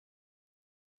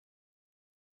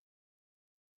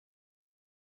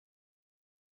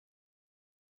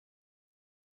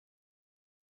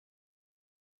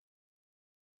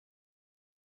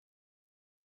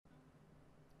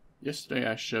Yesterday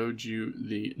I showed you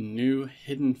the new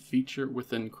hidden feature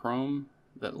within Chrome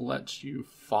that lets you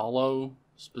follow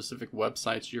specific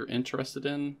websites you're interested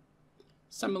in,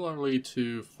 similarly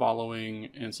to following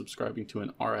and subscribing to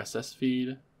an RSS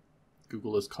feed.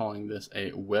 Google is calling this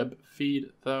a web feed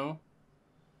though.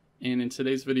 And in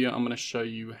today's video, I'm going to show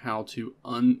you how to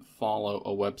unfollow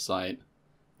a website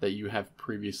that you have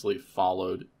previously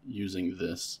followed using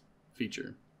this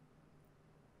feature.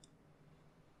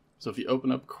 So if you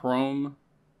open up Chrome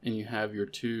and you have your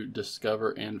two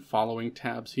Discover and Following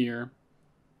tabs here,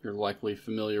 you're likely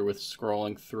familiar with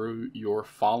scrolling through your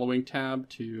Following tab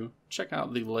to check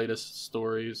out the latest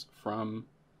stories from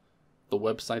the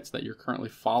websites that you're currently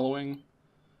following.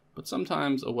 But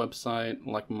sometimes a website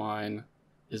like mine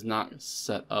is not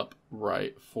set up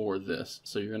right for this.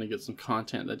 So you're going to get some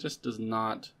content that just does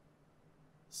not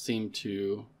seem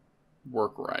to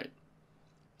work right.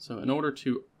 So in order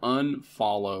to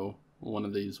unfollow one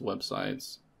of these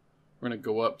websites, we're going to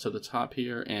go up to the top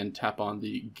here and tap on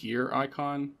the gear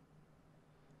icon.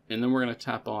 And then we're going to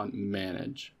tap on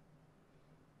manage.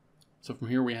 So from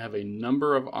here we have a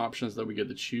number of options that we get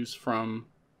to choose from,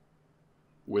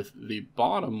 with the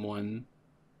bottom one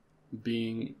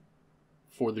being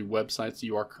for the websites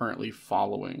you are currently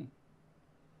following.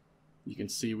 You can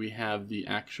see we have the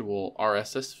actual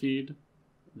RSS feed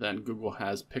that Google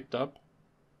has picked up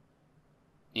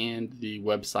and the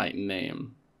website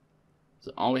name.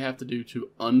 So all we have to do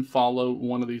to unfollow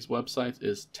one of these websites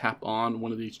is tap on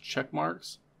one of these check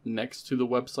marks next to the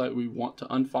website we want to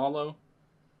unfollow,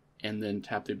 and then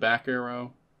tap the back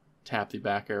arrow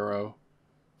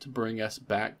to bring us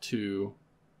back to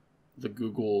the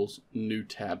Google's new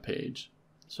tab page,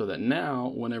 so that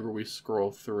now whenever we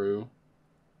scroll through,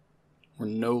 we're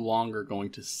no longer going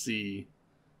to see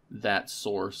that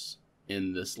source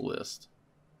in this list.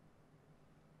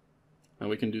 And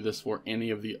we can do this for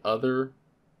any of the other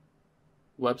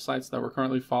websites that we're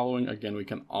currently following. Again, we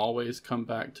can always come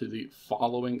back to the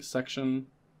following section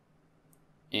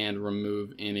and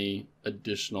remove any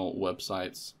additional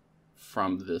websites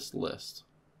from this list.